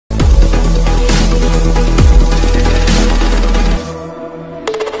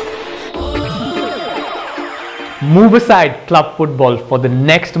move aside club football for the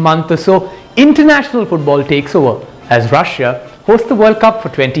next month or so. International football takes over as Russia hosts the World Cup for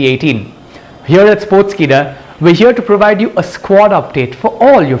 2018. Here at Sportskeeda, we're here to provide you a squad update for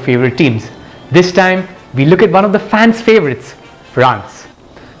all your favorite teams. This time, we look at one of the fans' favorites, France.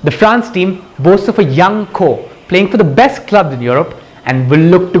 The France team boasts of a young core playing for the best clubs in Europe and will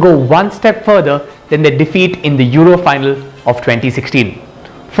look to go one step further than their defeat in the Euro final of 2016.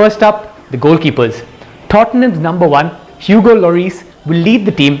 First up, the goalkeepers. Tottenham's number 1, Hugo Lloris, will lead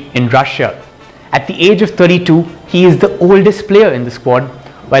the team in Russia. At the age of 32, he is the oldest player in the squad,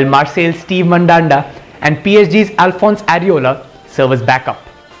 while Marseille's Steve Mandanda and PSG's Alphonse Areola serve as backup.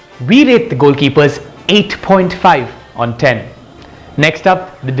 We rate the goalkeepers 8.5 on 10. Next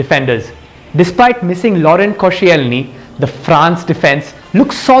up, the defenders. Despite missing Laurent Koscielny, the France defense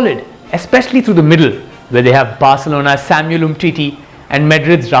looks solid, especially through the middle, where they have Barcelona's Samuel Umtiti and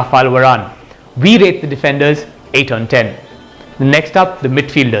Madrid's Rafael Varane. We rate the defenders 8 on 10. Next up, the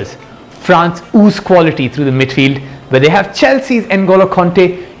midfielders. France ooze quality through the midfield, where they have Chelsea's N'Golo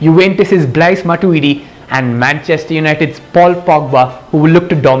Kanté, Juventus's Blaise Matuidi and Manchester United's Paul Pogba, who will look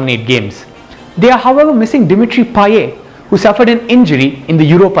to dominate games. They are however missing Dimitri Payet, who suffered an injury in the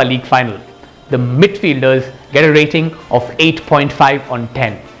Europa League final. The midfielders get a rating of 8.5 on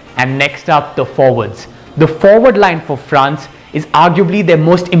 10. And next up, the forwards. The forward line for France is arguably their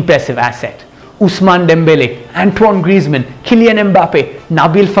most impressive asset. Ousmane Dembele, Antoine Griezmann, Kylian Mbappe,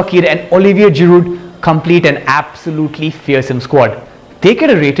 Nabil Fekir and Olivier Giroud complete an absolutely fearsome squad. They get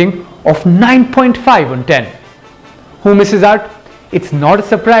a rating of 9.5 on 10. Who misses out? It's not a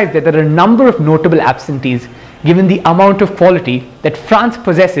surprise that there are a number of notable absentees given the amount of quality that France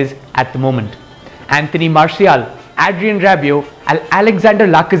possesses at the moment. Anthony Martial, Adrien Rabiot and Alexander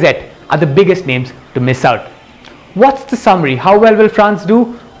Lacazette are the biggest names to miss out. What's the summary? How well will France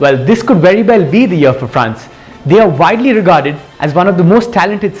do? Well, this could very well be the year for France. They are widely regarded as one of the most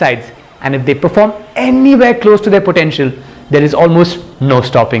talented sides, and if they perform anywhere close to their potential, there is almost no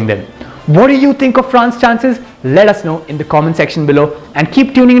stopping them. What do you think of France's chances? Let us know in the comment section below, and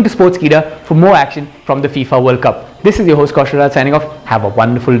keep tuning into Sportskeeda for more action from the FIFA World Cup. This is your host Kaushal signing off. Have a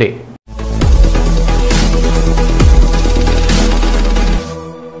wonderful day.